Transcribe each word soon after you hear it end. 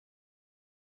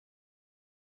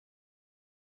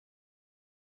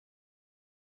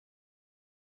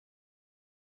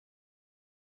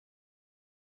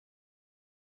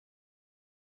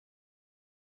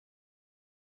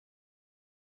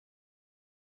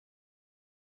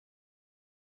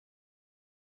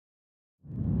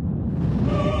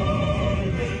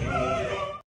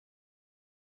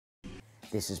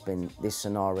this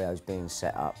scenario's been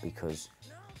set up because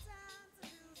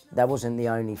that wasn't the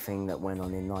only thing that went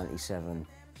on in '97.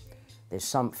 There's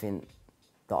something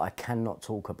that I cannot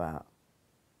talk about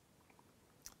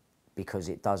because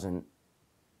it doesn't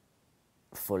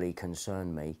fully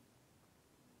concern me.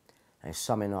 And it's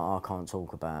something that I can't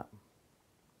talk about.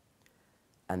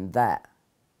 And that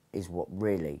is what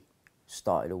really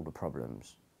started all the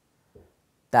problems.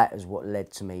 That is what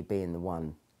led to me being the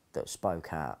one that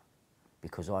spoke out,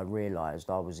 because I realised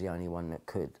I was the only one that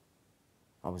could.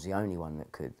 I was the only one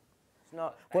that could. It's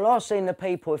not, well, I've seen the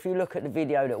people, if you look at the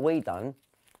video that we done,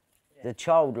 the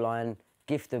child line,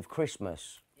 Gift of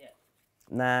Christmas. Yeah.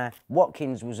 Now,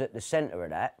 Watkins was at the centre of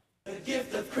that. The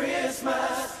gift of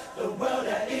Christmas, the world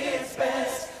at its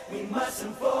best, we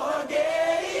mustn't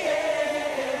forget.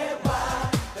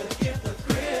 Why? The gift of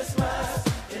Christmas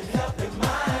can help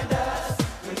remind us,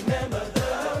 remember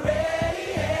the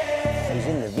rain. He's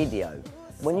in the video.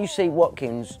 When you see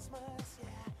Watkins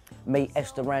meet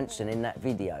Esther Ranson in that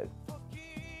video,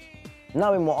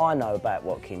 knowing what I know about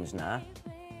Watkins now,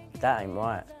 that ain't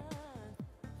right.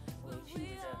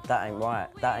 That ain't right.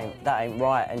 That ain't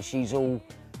right. And she's all,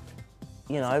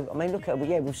 you know, I mean, look at her,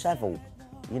 yeah, with Savile.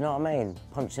 You know what I mean?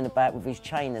 Punching the back with his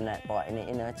chain and that, biting it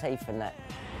in her teeth and that.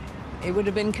 It would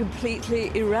have been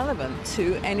completely irrelevant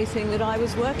to anything that I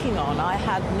was working on. I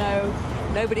had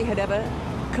nobody had ever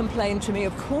complained to me.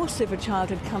 Of course, if a child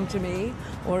had come to me,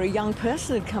 or a young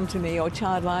person had come to me, or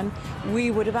Childline,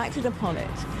 we would have acted upon it.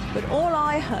 But all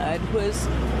I heard was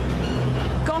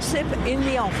gossip in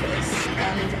the office,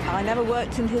 and I never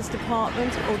worked in his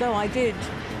department, although I did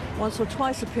once or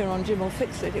twice appear on Jim Will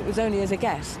Fix It. It was only as a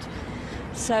guest.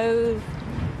 So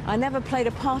I never played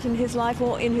a part in his life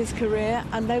or in his career,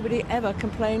 and nobody ever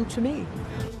complained to me.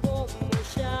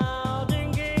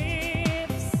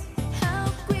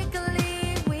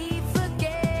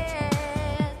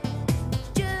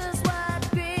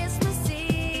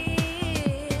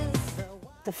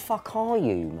 The fuck are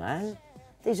you, man?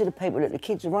 These are the people that the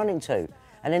kids are running to.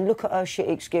 And then look at her shit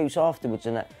excuse afterwards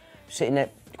and that, sitting there,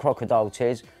 crocodile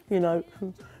tears. You know,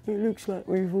 it looks like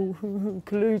we've all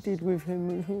colluded with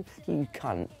him. You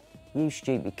cunt. You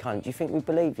stupid cunt. Do you think we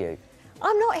believe you?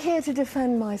 I'm not here to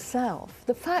defend myself.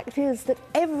 The fact is that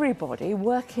everybody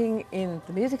working in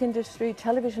the music industry,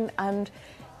 television and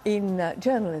in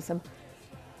journalism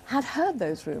had heard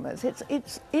those rumours.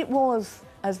 It was,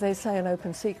 as they say, an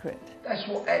open secret. That's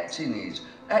what acting is.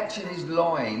 Acting is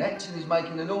lying. Acting is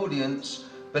making an audience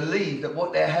believe that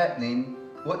what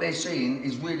they're seeing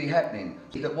is really happening.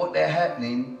 That what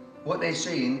they're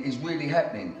seeing is really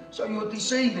happening. So you're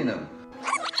deceiving them.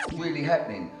 Really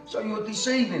happening. So you're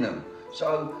deceiving them.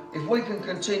 So if we can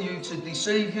continue to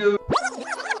deceive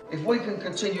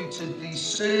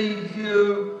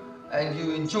you, and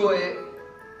you enjoy it,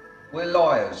 we're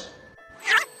liars.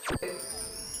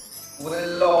 We're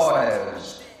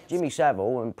liars. Jimmy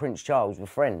Savile and Prince Charles were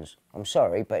friends. I'm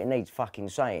sorry, but it needs fucking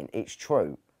saying. It's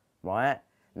true, right?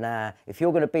 Now, if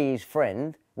you're going to be his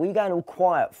friend, what are you going all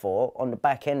quiet for on the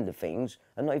back end of things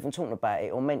and not even talking about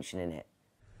it or mentioning it?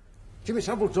 Jimmy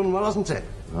Savile's done well, hasn't he?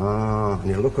 Ah, and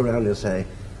you'll look around and you'll say,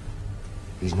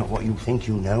 he's not what you think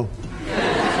you know.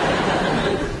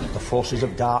 The forces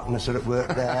of darkness are at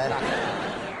work there.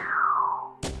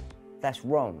 That's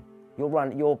wrong.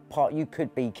 You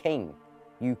could be king.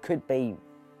 You could be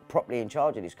properly in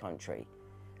charge of this country.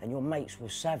 And your mates were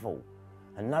Savile.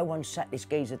 And no one sat this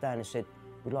geezer down and said,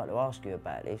 we'd like to ask you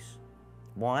about this.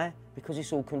 Why? Because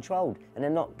it's all controlled. And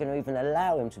they're not going to even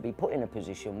allow him to be put in a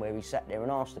position where he sat there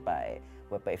and asked about it.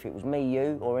 But if it was me,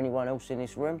 you, or anyone else in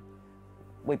this room,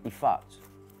 we'd be fucked.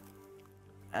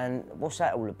 And what's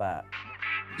that all about?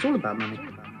 It's all about money.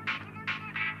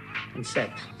 And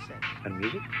sex. And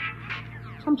music.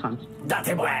 Sometimes.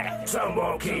 Dirty boy, some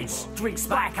more kids, drink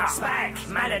spack,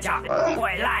 manager,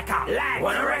 boy like a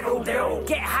want a record deal,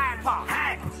 get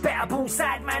hyper, better pull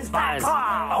sad man's back,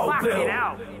 oh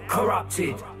Bill,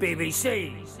 corrupted,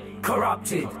 BBC,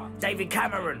 corrupted, David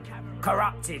Cameron,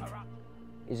 corrupted.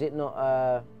 Is it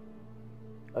not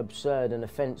absurd and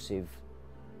offensive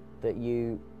that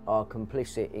you are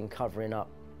complicit in covering up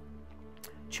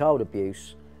child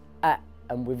abuse at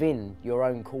and within your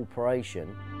own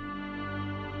corporation?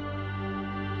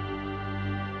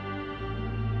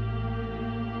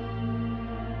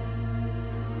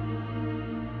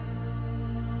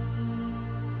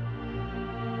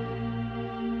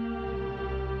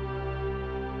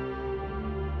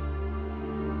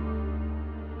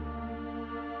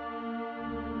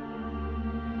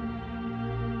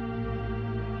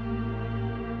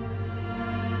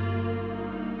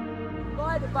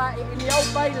 read about it in the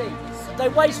Old Bailey. They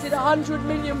wasted £100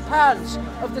 million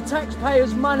of the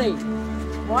taxpayers' money,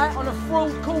 right, on a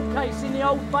fraud court case in the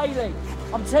Old Bailey.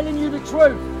 I'm telling you the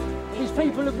truth. These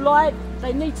people have lied.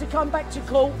 They need to come back to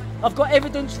court. I've got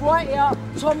evidence right here.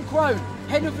 Tom Crone,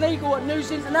 head of legal at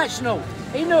News International.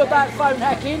 He knew about phone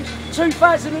hacking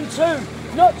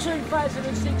 2002, not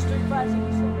 2006,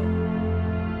 2007.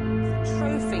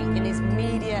 Trophy in his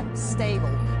media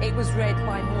stable. It was read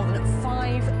by more than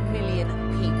 5 million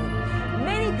people.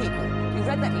 Many people who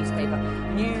read that newspaper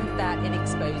knew that it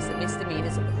exposed the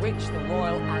misdemeanors of the rich, the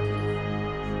royal, and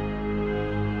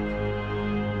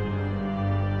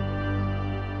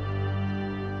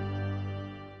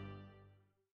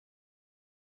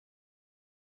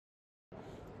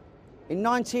In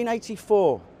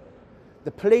 1984,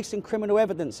 the Police and Criminal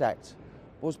Evidence Act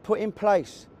was put in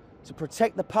place to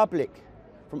protect the public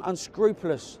from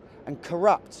unscrupulous and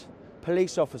corrupt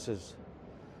police officers.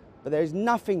 But there is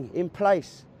nothing in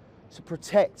place to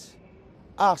protect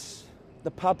us,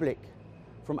 the public,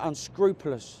 from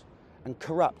unscrupulous and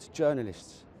corrupt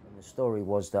journalists. And the story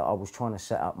was that I was trying to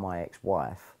set up my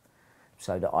ex-wife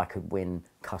so that I could win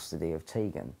custody of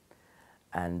Tegan.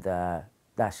 And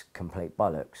that's complete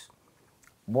bollocks.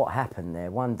 What happened there,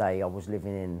 one day I was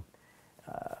living in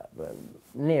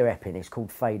near Epping, it's called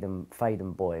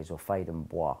Faden Boys, or Faden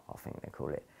Bois, I think they call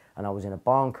it. And I was in a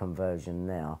barn conversion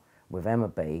now with Emma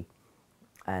B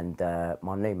and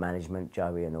my new management,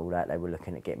 Joey and all that. They were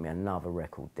looking at getting me another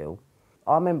record deal.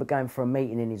 I remember going for a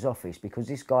meeting in his office because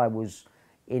this guy was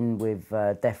in with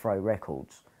Death Row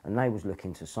Records and they was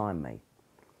looking to sign me.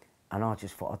 And I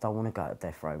just thought, I don't want to go to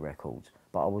Death Row Records.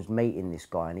 But I was meeting this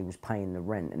guy and he was paying the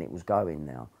rent and it was going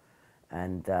now.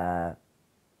 And I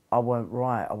wasn't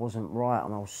right,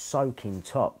 and I was soaking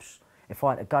tops. If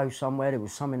I had to go somewhere, there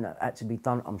was something that had to be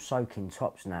done, I'm soaking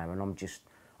tops now and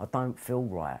I don't feel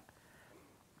right.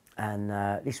 And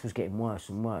this was getting worse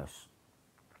and worse.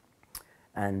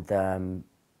 And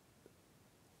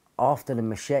after the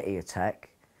machete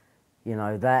attack, you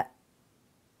know, that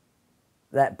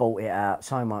brought it out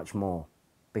so much more.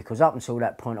 Because up until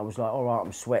that point, I was like, all right,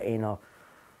 I'm sweating, I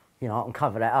can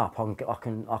cover that up, I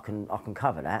can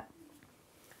cover that.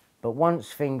 But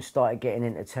once things started getting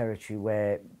into territory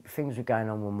where things were going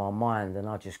on with my mind and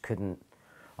I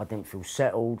didn't feel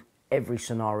settled, every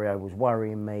scenario was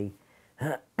worrying me,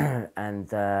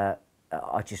 and I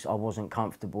wasn't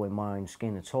comfortable in my own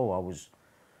skin at all.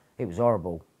 It was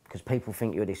horrible, because people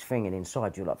think you're this thing and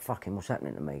inside you're like, fucking, what's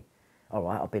happening to me? All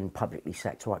right, I've been publicly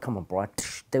sacked. All right, come on, Brian,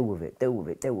 deal with it, deal with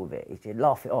it, deal with it. You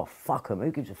laugh it off, fuck them,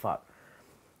 who gives a fuck?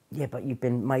 Yeah, but you've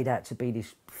been made out to be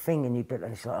this thing and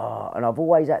it's like, oh, and I've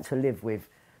always had to live with,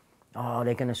 oh,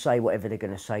 they're going to say whatever they're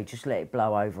going to say, just let it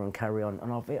blow over and carry on.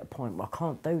 And I've hit a point where I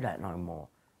can't do that no more.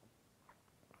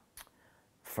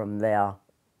 From there,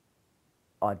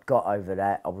 I'd got over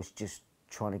that. I was just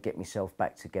trying to get myself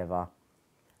back together.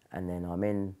 And then I'm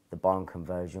in the barn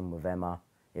conversion with Emma.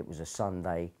 It was a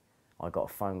Sunday. I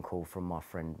got a phone call from my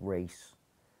friend Reese.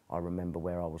 I remember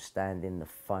where I was standing. The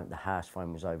house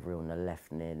phone was over here on the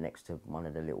left, next to one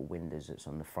of the little windows that's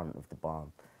on the front of the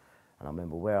barn. And I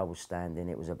remember where I was standing.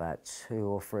 It was about 2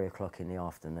 or 3 o'clock in the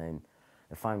afternoon.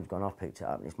 The phone's gone. I picked it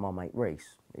up, and it's my mate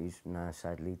Reese, who's now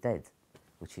sadly dead,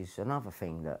 which is another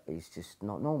thing that is just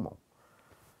not normal.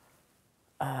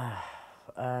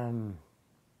 And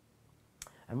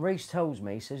Reese tells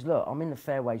me, he says, look, I'm in the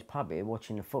Fairways pub here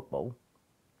watching the football,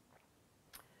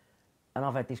 and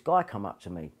I've had this guy come up to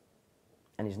me,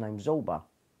 and his name's Zorba.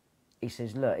 He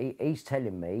says, look, he's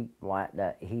telling me, right,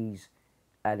 that he's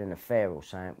had an affair or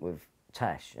something with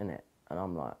Tash, innit? And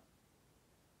I'm like,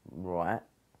 right,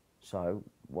 so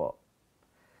what?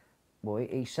 Well,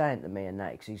 he's saying to me and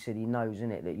that, because he said he knows,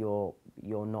 innit, that you're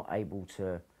not able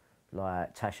to,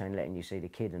 like, Tash ain't letting you see the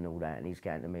kid and all that, and he's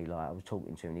going to me, like, I was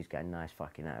talking to him, and he's going, no, it's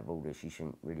fucking out of order, you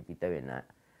shouldn't really be doing that.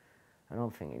 And I'm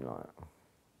thinking, like,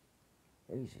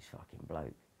 who's this fucking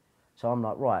bloke? So I'm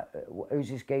like, right, who's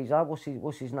this geezer? What's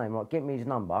his name? Like, give me his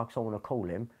number, because I want to call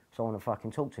him, because I want to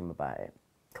fucking talk to him about it.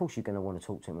 Of course you're going to want to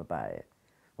talk to him about it.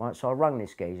 Right, so I rang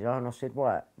this geezer, and I said,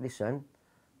 right, listen,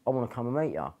 I want to come and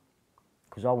meet you,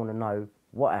 because I want to know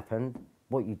what happened,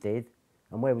 what you did,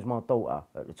 and where was my daughter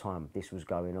at the time this was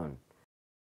going on.